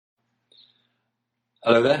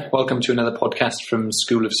Hello there, welcome to another podcast from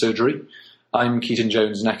School of Surgery. I'm Keaton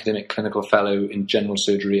Jones, an Academic Clinical Fellow in General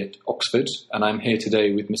Surgery at Oxford, and I'm here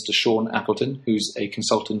today with Mr. Sean Appleton, who's a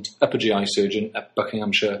consultant upper GI surgeon at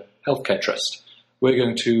Buckinghamshire Healthcare Trust. We're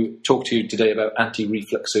going to talk to you today about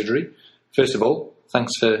anti-reflux surgery. First of all,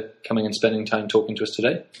 thanks for coming and spending time talking to us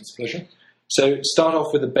today. It's a pleasure. So start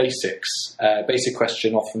off with the basics. Basic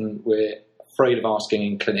question often we're afraid of asking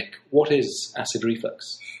in clinic. What is acid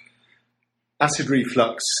reflux? Acid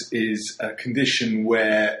reflux is a condition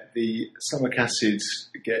where the stomach acid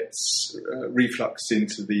gets refluxed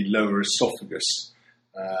into the lower esophagus,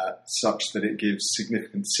 such that it gives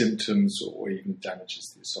significant symptoms or even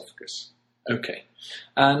damages the esophagus. Okay.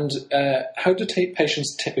 And how do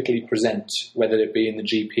patients typically present, whether it be in the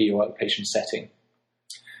GP or outpatient setting?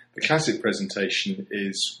 The classic presentation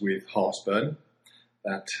is with heartburn,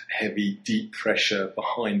 that heavy, deep pressure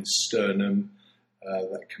behind the sternum,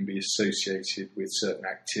 that can be associated with certain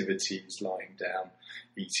activities, lying down,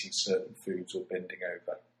 eating certain foods or bending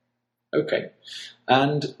over. Okay.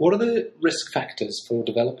 And what are the risk factors for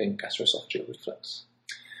developing gastroesophageal reflux?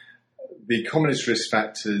 The commonest risk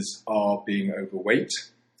factors are being overweight,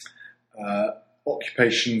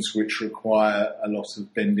 occupations which require a lot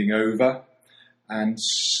of bending over, and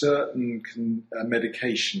certain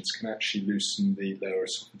medications can actually loosen the lower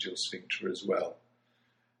esophageal sphincter as well.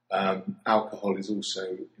 Alcohol is also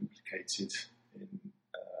implicated in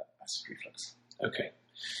acid reflux. Okay.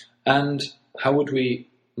 And how would we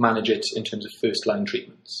manage it in terms of first-line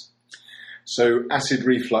treatments? So acid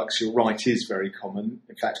reflux, you're right, is very common.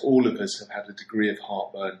 In fact, all of us have had a degree of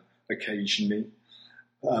heartburn occasionally.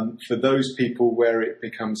 For those people where it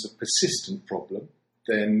becomes a persistent problem,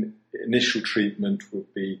 then initial treatment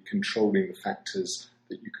would be controlling the factors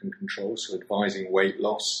that you can control, so advising weight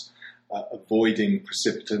loss, avoiding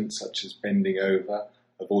precipitants such as bending over,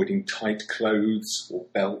 avoiding tight clothes or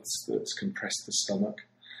belts that compress the stomach.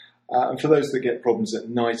 And for those that get problems at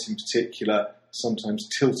night in particular, sometimes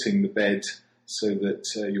tilting the bed so that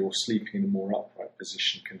you're sleeping in a more upright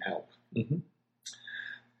position can help. Mm-hmm.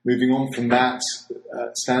 Moving on from that,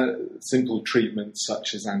 simple treatments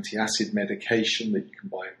such as anti-acid medication that you can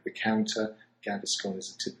buy over the counter, Gaviscon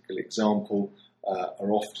is a typical example,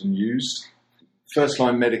 are often used.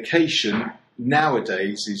 First-line medication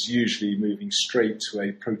nowadays is usually moving straight to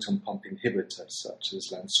a proton pump inhibitor such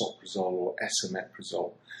as lansoprazole or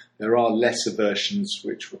esomeprazole. There are lesser versions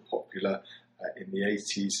which were popular in the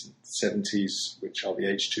 80s and 70s, which are the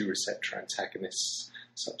H2 receptor antagonists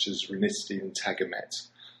such as ranitidine and Tagamet.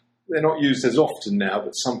 They're not used as often now,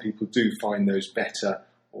 but some people do find those better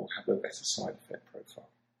or have a better side effect profile.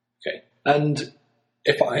 Okay. And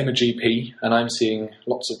if I'm a GP and I'm seeing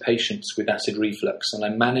lots of patients with acid reflux and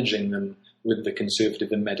I'm managing them with the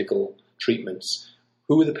conservative and medical treatments,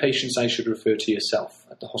 who are the patients I should refer to yourself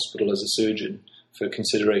at the hospital as a surgeon for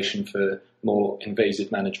consideration for more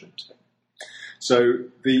invasive management? So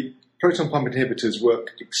the proton pump inhibitors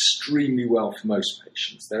work extremely well for most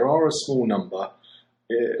patients. There are a small number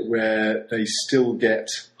where they still get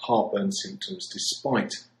heartburn symptoms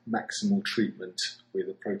despite maximal treatment with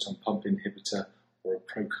a proton pump inhibitor or a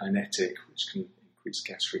prokinetic, which can increase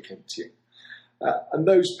gastric emptying. And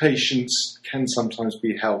those patients can sometimes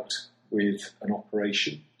be helped with an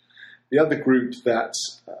operation. The other group that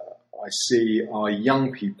I see are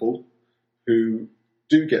young people who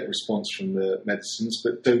do get response from the medicines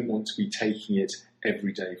but don't want to be taking it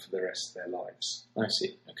every day for the rest of their lives. I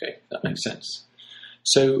see. Okay, that makes sense.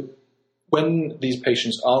 So when these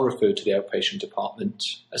patients are referred to the outpatient department,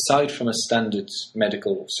 aside from a standard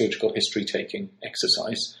medical surgical history taking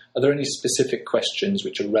exercise, are there any specific questions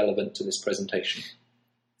which are relevant to this presentation?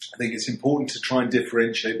 I think it's important to try and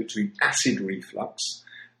differentiate between acid reflux,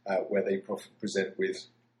 where they present with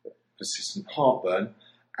persistent heartburn,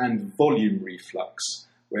 and volume reflux,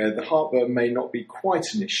 where the heartburn may not be quite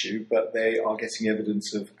an issue, but they are getting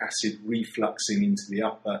evidence of acid refluxing into the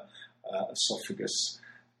upper esophagus.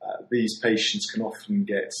 These patients can often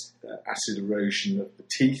get acid erosion of the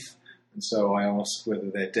teeth, and so I ask whether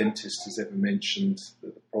their dentist has ever mentioned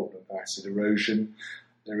the problem of acid erosion.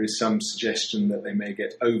 There is some suggestion that they may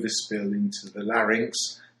get overspill into the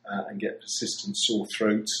larynx and get persistent sore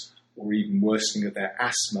throats, or even worsening of their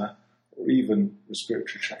asthma, or even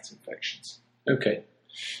respiratory tract infections. Okay.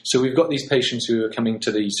 So we've got these patients who are coming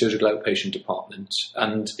to the surgical outpatient department,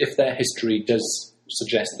 and if their history does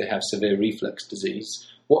suggest they have severe reflux disease,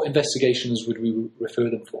 what investigations would we refer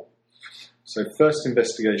them for? So first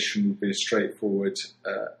investigation would be a straightforward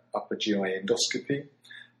upper GI endoscopy,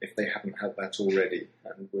 if they haven't had that already.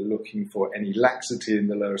 And we're looking for any laxity in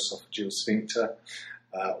the lower esophageal sphincter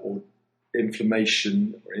or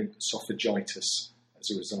inflammation or esophagitis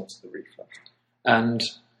as a result of the reflux. And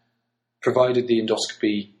provided the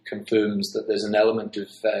endoscopy confirms that there's an element of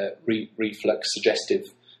reflux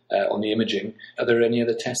suggestive on the imaging, are there any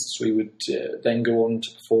other tests we would then go on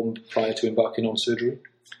to perform prior to embarking on surgery?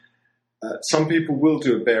 Some people will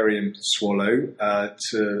do a barium swallow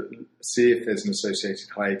to see if there's an associated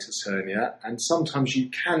hiatus hernia, and sometimes you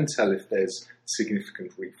can tell if there's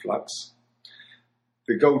significant reflux.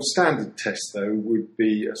 The gold standard test, though, would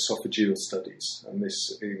be esophageal studies, and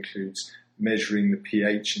this includes measuring the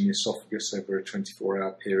pH in the esophagus over a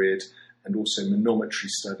 24-hour period, and also manometry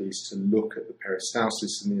studies to look at the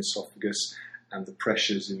peristalsis in the esophagus and the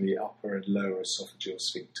pressures in the upper and lower esophageal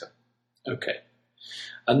sphincter. Okay.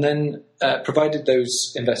 And then, provided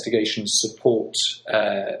those investigations support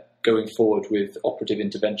going forward with operative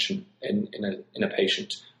intervention in a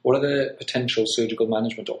patient, what are the potential surgical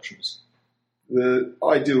management options? The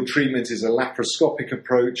ideal treatment is a laparoscopic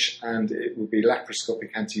approach, and it would be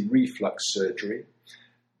laparoscopic anti-reflux surgery.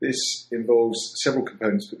 This involves several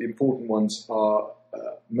components, but the important ones are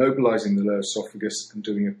mobilizing the lower esophagus and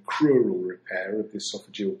doing a crural repair of the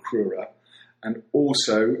esophageal crura, and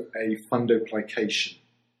also a fundoplication.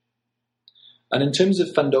 And in terms of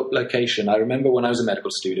fundoplication, I remember when I was a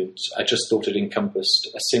medical student, I just thought it encompassed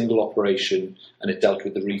a single operation and it dealt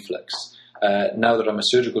with the reflux. Now that I'm a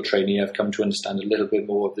surgical trainee, I've come to understand a little bit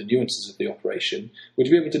more of the nuances of the operation. Would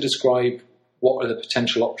you be able to describe what are the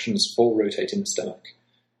potential options for rotating the stomach,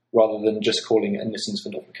 rather than just calling it a Nissen's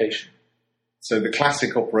fundoplication? So the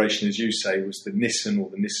classic operation, as you say, was the Nissen or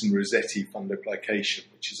the Nissen-Rossetti fundoplication,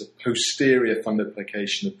 which is a posterior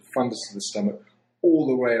fundoplication of the fundus of the stomach all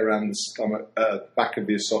the way around the stomach, back of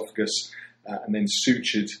the esophagus, and then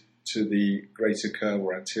sutured to the greater curve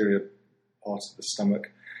or anterior part of the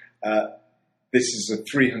stomach. This is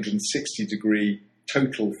a 360-degree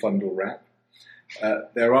total fundal wrap.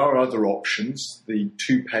 There are other options. The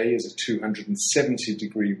toupee is a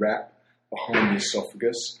 270-degree wrap behind the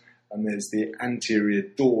esophagus, and there's the anterior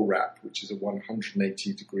door wrap, which is a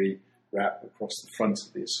 180-degree wrap across the front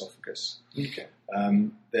of the esophagus. Okay.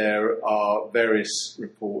 There are various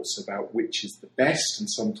reports about which is the best, and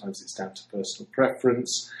sometimes it's down to personal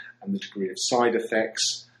preference and the degree of side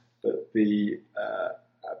effects, but the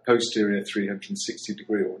posterior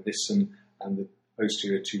 360-degree or Nissen and the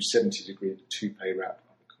posterior 270-degree, the toupee wrap,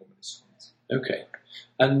 are the commonest ones. Okay.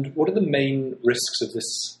 And what are the main risks of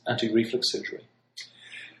this anti-reflux surgery?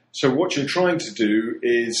 So what you're trying to do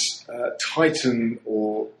is tighten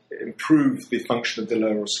or improve the function of the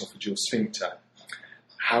lower esophageal sphincter.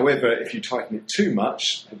 However, if you tighten it too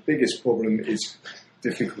much, the biggest problem is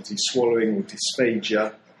difficulty swallowing or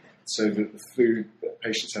dysphagia, so that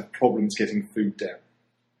patients have problems getting food down.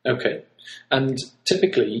 Okay. And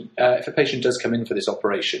typically, if a patient does come in for this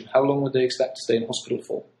operation, how long would they expect to stay in hospital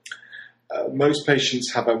for? Most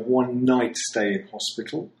patients have a one-night stay in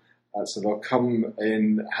hospital. So they'll come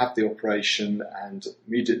in, have the operation, and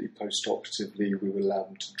immediately post-operatively we will allow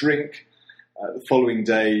them to drink. The following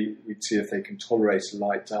day we'd see if they can tolerate a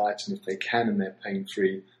light diet, and if they can and they're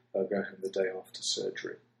pain-free, they'll go home the day after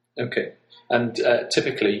surgery. Okay. And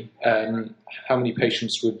typically, how many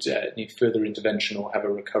patients would need further intervention or have a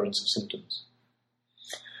recurrence of symptoms?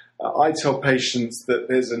 I tell patients that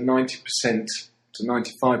there's a 90% to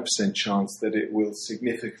 95% chance that it will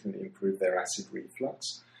significantly improve their acid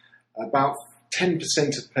reflux. About 10%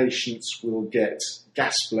 of patients will get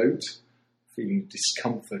gas bloat, feeling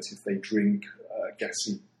discomfort if they drink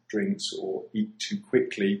gassy drinks or eat too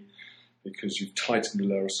quickly because you've tightened the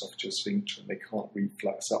lower esophageal sphincter and they can't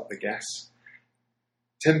reflux up the gas.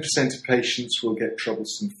 10% of patients will get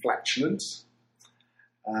troublesome flatulence,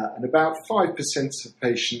 and about 5% of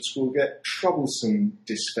patients will get troublesome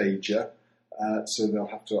dysphagia, so they'll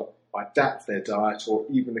have to adapt their diet, or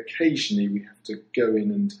even occasionally we have to go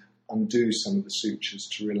in and undo some of the sutures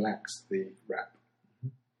to relax the wrap.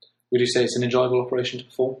 Would you say it's an enjoyable operation to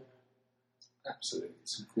perform? Absolutely.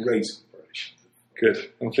 It's a great operation.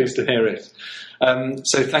 Good. I'm pleased to hear it.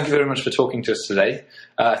 So thank you very much for talking to us today.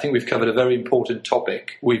 I think we've covered a very important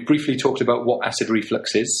topic. We've briefly talked about what acid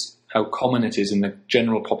reflux is, how common it is in the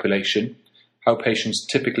general population, how patients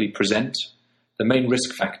typically present, the main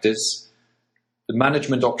risk factors, the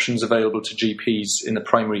management options available to GPs in the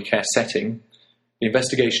primary care setting, the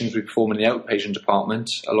investigations we perform in the outpatient department,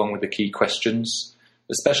 along with the key questions,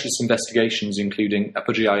 the specialist investigations including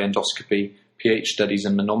upper GI endoscopy, pH studies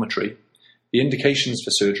and manometry, the indications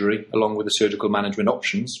for surgery, along with the surgical management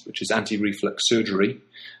options, which is anti-reflux surgery,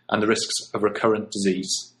 and the risks of recurrent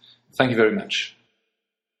disease. Thank you very much.